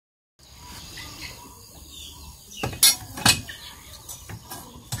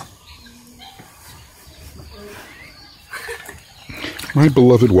my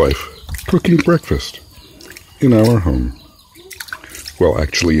beloved wife cooking breakfast in our home. Well,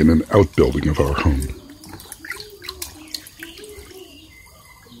 actually in an outbuilding of our home.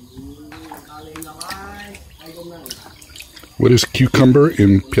 What is cucumber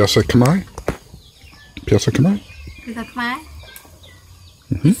in Piasa Khmer? Piasa Khmer? Piasa Khmer?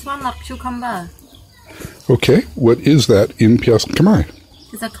 This one not cucumber. Okay, what is that in Piasa Khmer?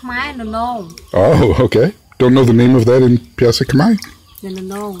 Piasa Khmer, no. Oh, okay. Don't know the name of that in Piasa Khmer?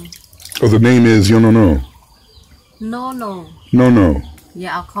 No. Oh, the name is Yonono. No. No.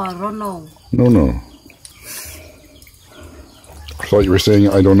 Yeah, I'll call Rono. No. I thought you were saying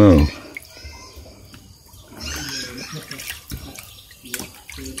I don't know.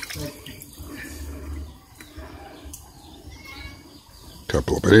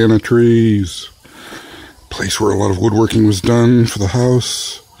 Couple of banana trees. Place where a lot of woodworking was done for the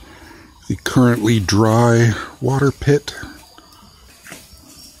house. The currently dry water pit.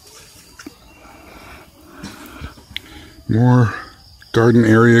 More garden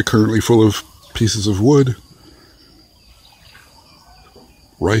area currently full of pieces of wood.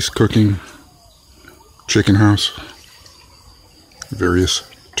 Rice cooking. Chicken house. Various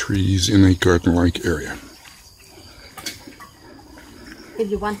trees in a garden-like area. If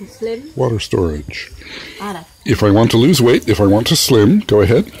you want to slim? Water storage. If I want to lose weight, if I want to slim, go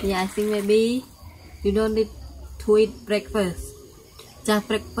ahead. Yeah, I think maybe you don't need to eat breakfast. Just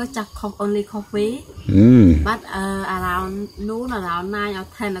breakfast, just only coffee. But around noon, around 9 or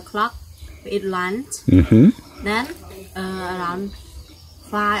 10 o'clock, we eat lunch. Then around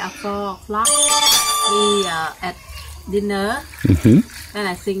 5 or 4 o'clock, we at dinner. Then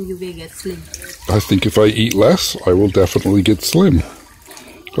I think you will get slim. I think if I eat less, I will definitely get slim.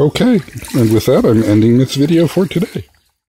 Okay, and with that, I'm ending this video for today.